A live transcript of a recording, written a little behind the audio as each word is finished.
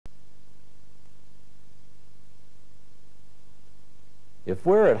If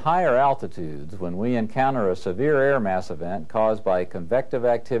we're at higher altitudes when we encounter a severe air mass event caused by convective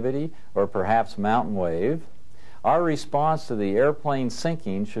activity or perhaps mountain wave, our response to the airplane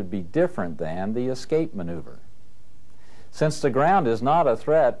sinking should be different than the escape maneuver. Since the ground is not a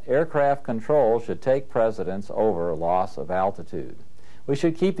threat, aircraft control should take precedence over loss of altitude. We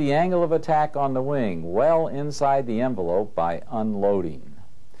should keep the angle of attack on the wing well inside the envelope by unloading,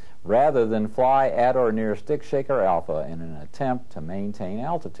 rather than fly at or near stick shaker alpha in an attempt to maintain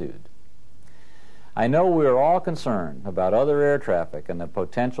altitude. I know we are all concerned about other air traffic and the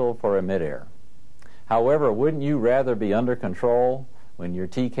potential for a mid-air. However, wouldn't you rather be under control when your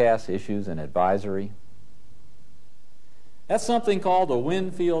TCAS issues an advisory? That's something called a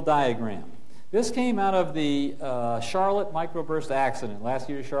wind field diagram. This came out of the Charlotte Microburst accident. Last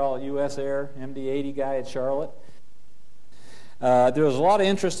year, Charlotte US Air, MD-80 guy at Charlotte. There was a lot of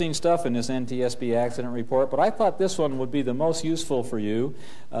interesting stuff in this NTSB accident report, but I thought this one would be the most useful for you.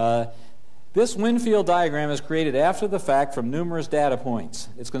 This wind field diagram is created after the fact from numerous data points.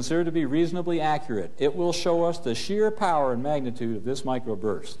 It's considered to be reasonably accurate. It will show us the sheer power and magnitude of this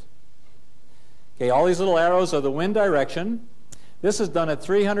microburst. Okay, all these little arrows are the wind direction. This is done at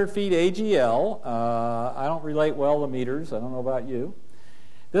 300 feet AGL. I don't relate well to meters. I don't know about you.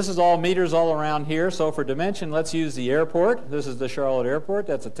 This is all meters all around here. So for dimension, let's use the airport. This is the Charlotte Airport.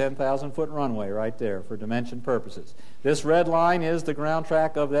 That's a 10,000-foot runway right there for dimension purposes. This red line is the ground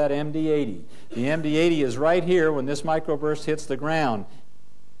track of that MD-80. The MD-80 is right here when this microburst hits the ground.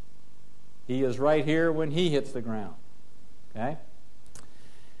 He is right here when he hits the ground. Okay?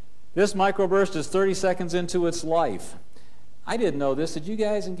 This microburst is 30 seconds into its life. I didn't know this. Did you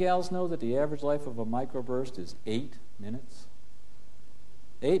guys and gals know that the average life of a microburst is 8 minutes?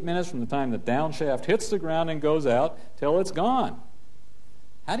 8 minutes from the time the downshaft hits the ground and goes out till it's gone.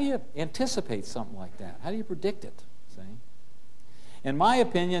 How do you anticipate something like that? How do you predict it? See? In my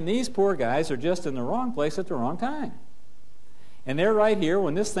opinion, these poor guys are just in the wrong place at the wrong time. And they're right here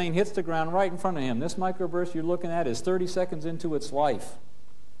when this thing hits the ground right in front of him. This microburst you're looking at is 30 seconds into its life.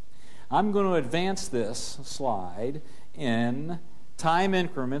 I'm going to advance this slide in time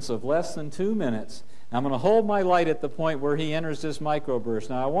increments of less than 2 minutes. I'm going to hold my light at the point where he enters this microburst.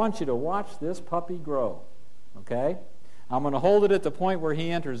 Now I want you to watch this puppy grow. Okay? I'm going to hold it at the point where he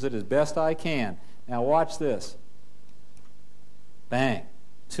enters it as best I can. Now watch this. Bang.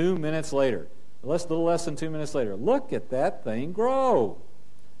 2 minutes later. A little less than 2 minutes later. Look at that thing grow.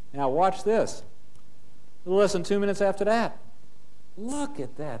 Now watch this. A little less than 2 minutes after that. Look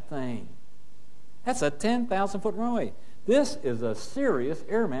at that thing. That's a 10,000-foot runway. This is a serious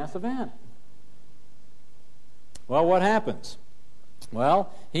air mass event. Well, what happens?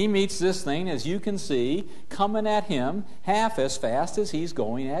 Well, he meets this thing, as you can see, coming at him half as fast as he's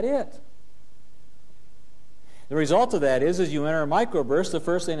going at it. The result of that is, as you enter a microburst, the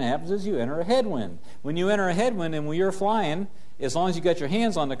first thing that happens is you enter a headwind. When you enter a headwind and when you're flying, as long as you got your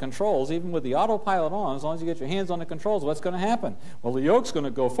hands on the controls, even with the autopilot on, as long as you get your hands on the controls, what's going to happen? Well, the yoke's going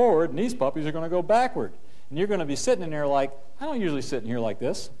to go forward, and these puppies are going to go backward. And you're going to be sitting in there like, I don't usually sit in here like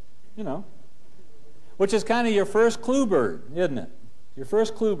this, you know. Which is kind of your first clue bird, isn't it? Your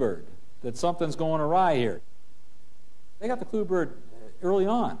first clue bird that something's going awry here. They got the clue bird early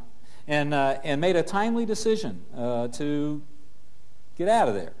on and made a timely decision to get out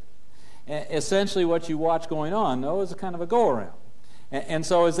of there. Essentially what you watch going on, though, is a kind of a go-around. And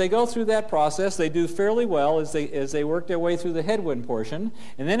so as they go through that process, they do fairly well as they work their way through the headwind portion.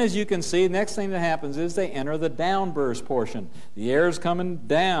 And then, as you can see, the next thing that happens is they enter the downburst portion. The air is coming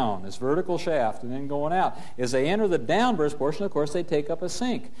down, this vertical shaft, and then going out. As they enter the downburst portion, of course, they take up a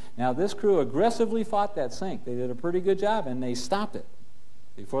sink. Now, this crew aggressively fought that sink. They did a pretty good job, and they stopped it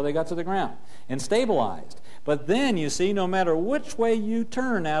before they got to the ground and stabilized. But then, you see, no matter which way you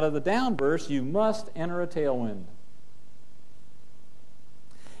turn out of the downburst, you must enter a tailwind.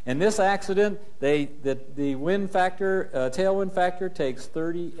 In this accident, the wind factor, tailwind factor takes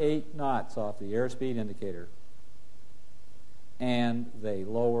 38 knots off the airspeed indicator, and they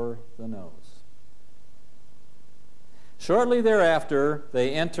lower the nose. Shortly thereafter,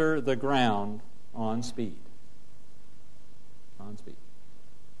 they enter the ground on speed. On speed.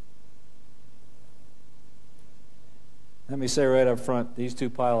 Let me say right up front, these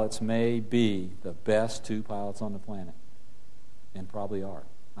two pilots may be the best two pilots on the planet, and probably are.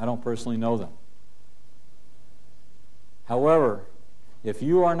 I don't personally know them. However, if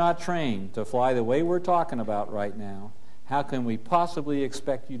you are not trained to fly the way we're talking about right now, how can we possibly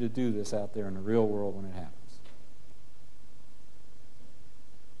expect you to do this out there in the real world when it happens?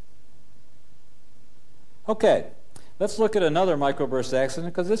 Okay, let's look at another microburst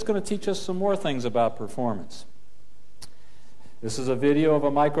accident because it's going to teach us some more things about performance. This is a video of a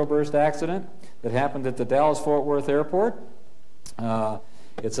microburst accident that happened at the Dallas-Fort Worth Airport.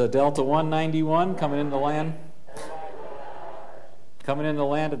 It's a Delta 191 coming into land. Coming into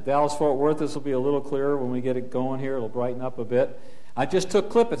land at Dallas-Fort Worth. This will be a little clearer when we get it going here. It'll brighten up a bit. I just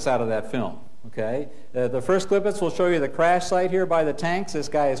took clippets out of that film. Okay, the first clippets will show you the crash site here by the tanks. This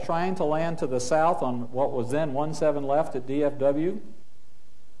guy is trying to land to the south on what was then 17 left at DFW.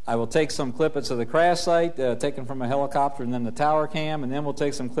 I will take some clippets of the crash site, taken from a helicopter, and then the tower cam, and then we'll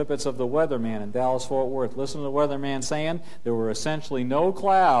take some clippets of the weatherman in Dallas-Fort Worth. Listen to the weatherman saying there were essentially no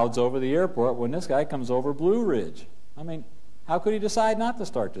clouds over the airport when this guy comes over Blue Ridge. I mean, how could he decide not to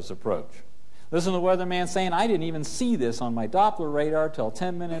start this approach? Listen to the weatherman saying, I didn't even see this on my Doppler radar till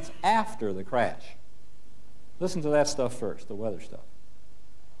 10 minutes after the crash. Listen to that stuff first, the weather stuff.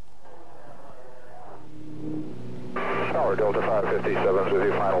 Tower Delta 557 with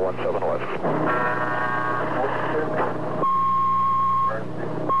you, final 17 left.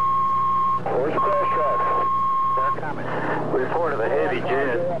 Where's the crash tracks? They're coming. Report of a heavy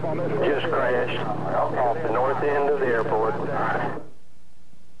jet just crashed off the north end of the airport.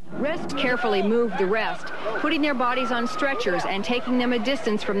 Rest carefully moved the rest, putting their bodies on stretchers and taking them a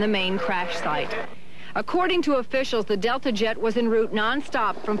distance from the main crash site. According to officials, the Delta jet was en route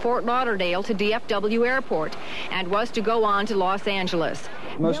nonstop from Fort Lauderdale to DFW Airport and was to go on to Los Angeles.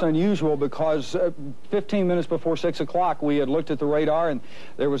 Most unusual because 15 minutes before 6 o'clock we had looked at the radar and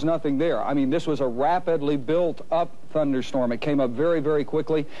there was nothing there. I mean, this was a rapidly built up thunderstorm. It came up very, very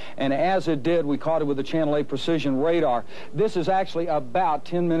quickly, and as it did, we caught it with the Channel 8 precision radar. This is actually about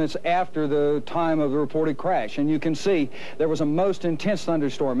 10 minutes after the time of the reported crash, and you can see there was a most intense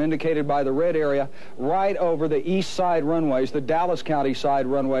thunderstorm indicated by the red area right over the east side runways, the Dallas County side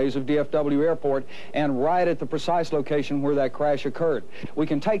runways of DFW Airport, and right at the precise location where that crash occurred. We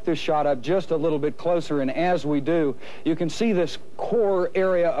can take this shot up just a little bit closer, and as we do, you can see this core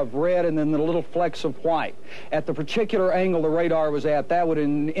area of red and then the little flecks of white. At the particular angle the radar was at, that would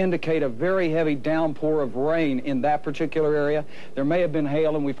indicate a very heavy downpour of rain in that particular area. There may have been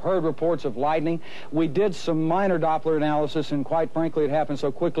hail, and we've heard reports of lightning. We did some minor Doppler analysis, and quite frankly, it happened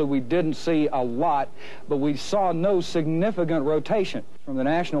so quickly we didn't see a lot, but we saw no significant rotation from the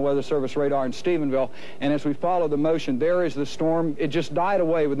National Weather Service radar in Stephenville. And as we follow the motion, there is the storm. It just died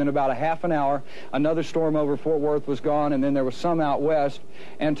away within about a half an hour. Another storm over Fort Worth was gone, and then there was some out west.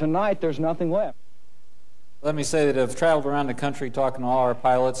 And tonight, there's nothing left. Let me say that I've traveled around the country talking to all our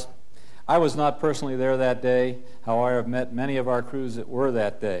pilots. I was not personally there that day. However, I've met many of our crews that were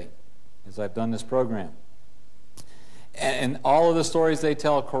that day as I've done this program. And all of the stories they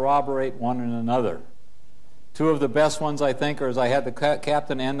tell corroborate one another. Two of the best ones, I think, are as I had the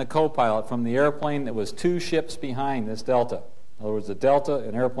captain and the co-pilot from the airplane that was 2 ships behind this Delta. In other words, the Delta,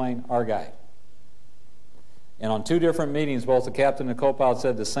 an airplane, our guy. And on 2 different meetings, both the captain and the co-pilot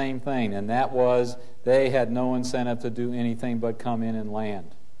said the same thing, and that was they had no incentive to do anything but come in and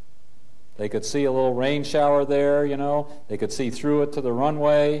land. They could see a little rain shower there, you know. They could see through it to the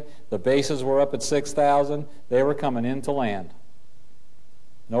runway. The bases were up at 6,000. They were coming in to land.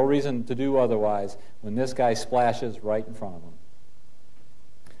 No reason to do otherwise when this guy splashes right in front of them.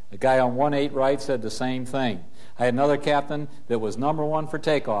 The guy on 18 right said the same thing. I had another captain that was number 1 for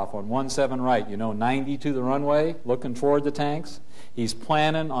takeoff on 17 right, 90 to the runway, looking toward the tanks. He's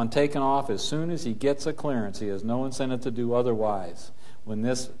planning on taking off as soon as he gets a clearance. He has no incentive to do otherwise when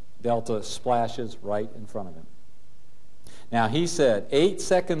this Delta splashes right in front of him. Now, he said 8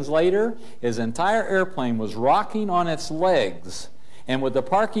 seconds later, his entire airplane was rocking on its legs, and with the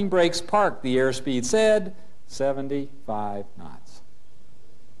parking brakes parked, the airspeed said 75 knots.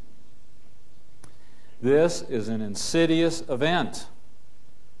 This is an insidious event.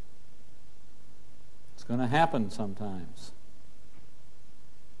 It's going to happen sometimes.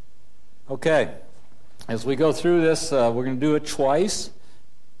 Okay, as we go through this, we're going to do it twice.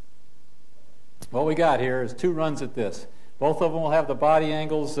 What we got here is 2 runs at this. Both of them will have the body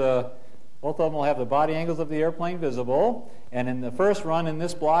angles. Both of them will have the body angles of the airplane visible. And in the first run in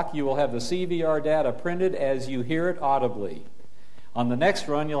this block, you will have the CVR data printed as you hear it audibly. On the next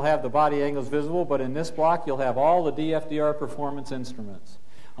run, you'll have the body angles visible, but in this block, you'll have all the DFDR performance instruments.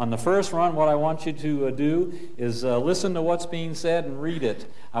 On the first run, what I want you to do is listen to what's being said and read it.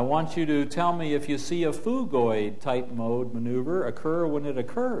 I want you to tell me if you see a phugoid type mode maneuver occur when it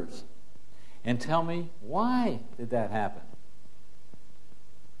occurs. And tell me, why did that happen?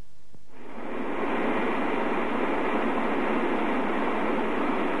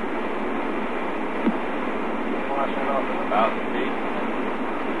 About the feet.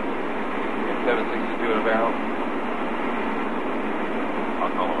 762 in a barrel.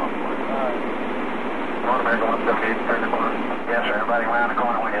 I'll call him off for you. All right. 1 America 178, turn the corner. Yeah, everybody around the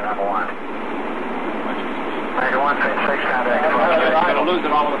corner when you're number 1. Major 156, contact. I'm going to lose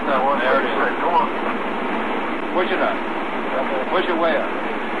it all of a sudden. There it is. Go on. Push it up. Push it way up.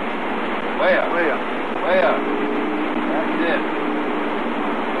 Way up. Way up. Way up. That's it.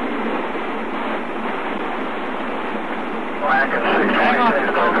 Black and 626,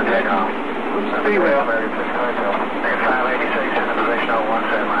 clear for takeoff. Speed rail. 586 in the position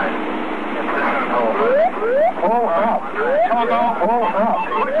 017 right. Pull up. Come on, pull up.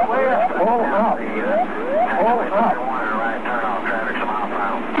 Way up. Pull up. Pull up. Right turn off. Traffic's a mile per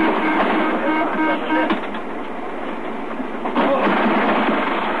hour.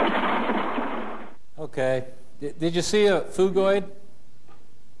 Okay. Did you see a phugoid?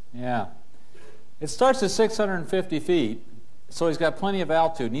 Yeah. It starts at 650 feet, so he's got plenty of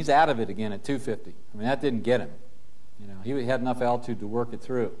altitude, and he's out of it again at 250. I mean, that didn't get him. You know, he had enough altitude to work it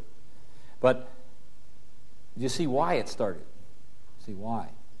through. But you see why it started? See why?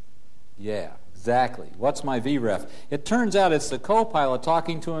 Yeah, exactly. What's my VREF? It turns out it's the co-pilot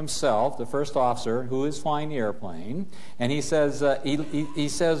talking to himself, the first officer, who is flying the airplane, and he says, he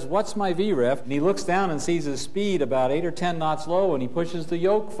says, what's my VREF? And he looks down and sees his speed about 8 or 10 knots low, and he pushes the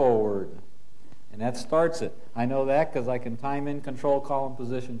yoke forward. And that starts it. I know that because I can time in control column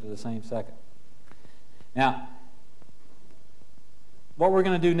position to the same second. Now, what we're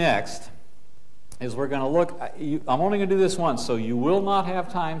going to do next is we're going to look. I'm only going to do this once, so you will not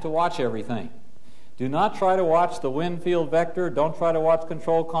have time to watch everything. Do not try to watch the wind field vector. Don't try to watch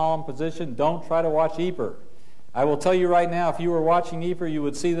control column position. Don't try to watch EPR. I will tell you right now, if you were watching EPR, you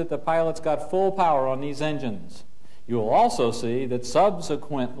would see that the pilot's got full power on these engines. You will also see that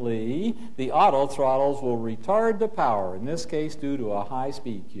subsequently the auto throttles will retard the power, in this case due to a high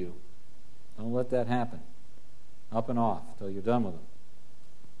speed cue. Don't let that happen. Up and off until you're done with them.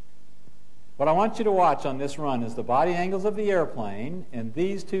 What I want you to watch on this run is the body angles of the airplane and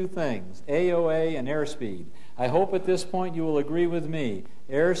these two things, AOA and airspeed. I hope at this point you will agree with me.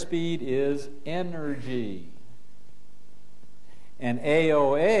 Airspeed is energy. And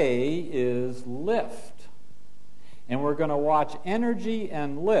AOA is lift. And we're going to watch energy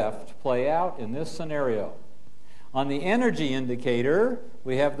and lift play out in this scenario. On the energy indicator,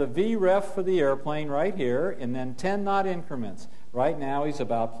 we have the VREF for the airplane right here, and then 10-knot increments. Right now, he's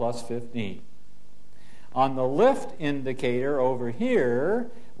about plus 15. On the lift indicator over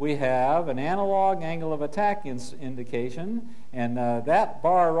here, we have an analog angle of attack indication, and that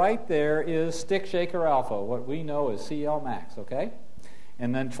bar right there is stick shaker alpha, what we know as CL max, okay?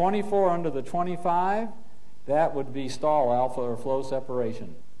 And then 24 under the 25, that would be stall alpha or flow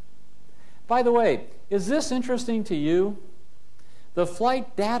separation. By the way, is this interesting to you? The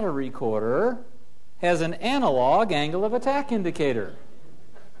flight data recorder has an analog angle of attack indicator.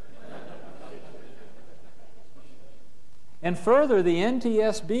 And further, the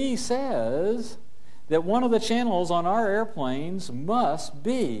NTSB says that one of the channels on our airplanes must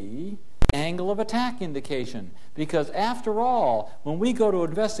be angle of attack indication. Because after all, when we go to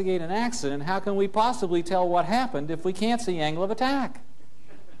investigate an accident, how can we possibly tell what happened if we can't see angle of attack?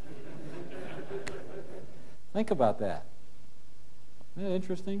 Think about that. Isn't that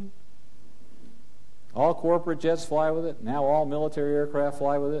interesting? All corporate jets fly with it. Now all military aircraft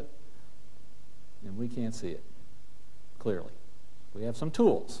fly with it. And we can't see it clearly. We have some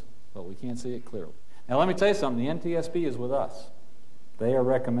tools, but we can't see it clearly. Now let me tell you something. The NTSB is with us. They are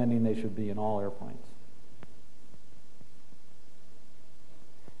recommending they should be in all airplanes.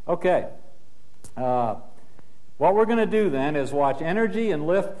 Okay. What we're going to do then is watch energy and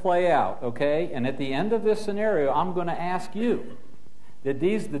lift play out, okay? And at the end of this scenario, I'm going to ask you, did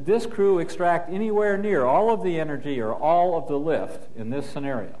this crew extract anywhere near all of the energy or all of the lift in this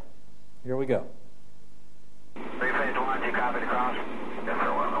scenario? Here we go. 351, you copy the cross? Yes,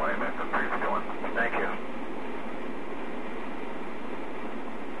 sir, we're on the way back to 351. Thank you.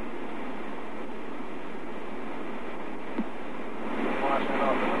 About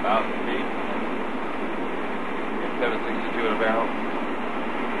 1,000 feet. 762 at a barrel.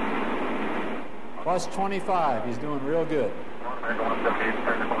 Plus 25. He's doing real good. Yes,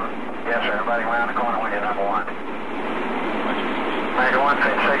 sir. Everybody around the corner when you're number 1. Major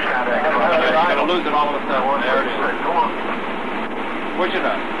 156, contact. I'm going to lose it all of a sudden. There it is. Go on. Push it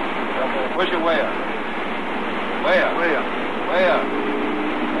up. Push it way up. Way up. Way up. Way up.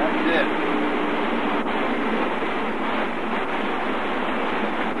 That's it.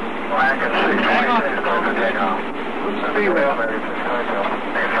 Black and 626, clear for takeoff. Speed rail. 586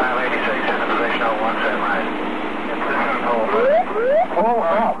 in the position 017 right. Pull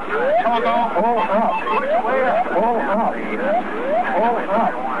up. Come on, pull up. Way up. Pull up. Pull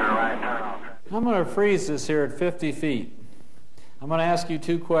up. I'm going to freeze this here at 50 feet. I'm going to ask you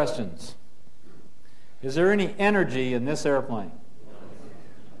two questions. Is there any energy in this airplane?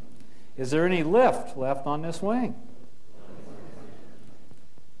 Is there any lift left on this wing?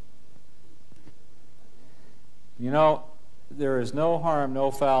 You know, there is no harm, no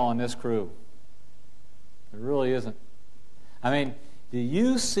foul on this crew. There really isn't. I mean, do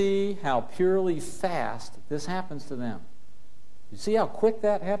you see how purely fast this happens to them? You see how quick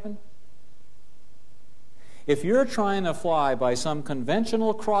that happened? If you're trying to fly by some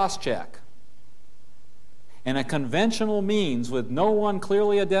conventional cross-check and a conventional means with no one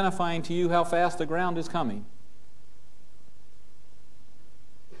clearly identifying to you how fast the ground is coming,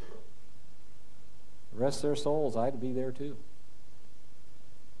 rest their souls, I'd be there too.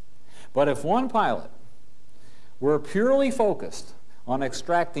 But if one pilot were purely focused on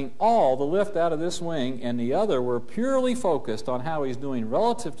extracting all the lift out of this wing and the other were purely focused on how he's doing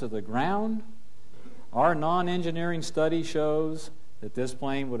relative to the ground, our non-engineering study shows that this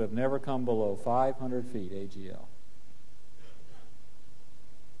plane would have never come below 500 feet AGL.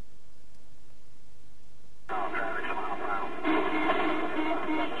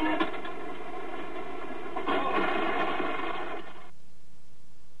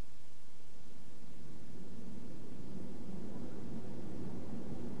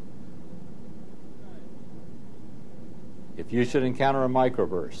 If you should encounter a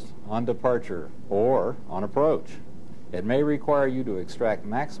microburst on departure or on approach, it may require you to extract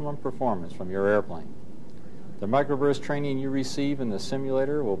maximum performance from your airplane. The microburst training you receive in the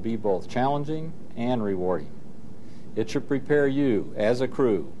simulator will be both challenging and rewarding. It should prepare you, as a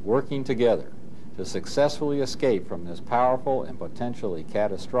crew, working together to successfully escape from this powerful and potentially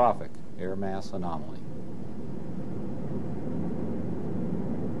catastrophic air mass anomaly.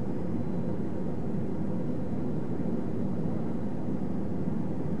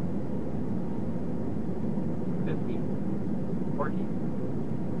 $15,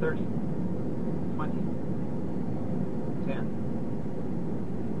 $14, $30, $20.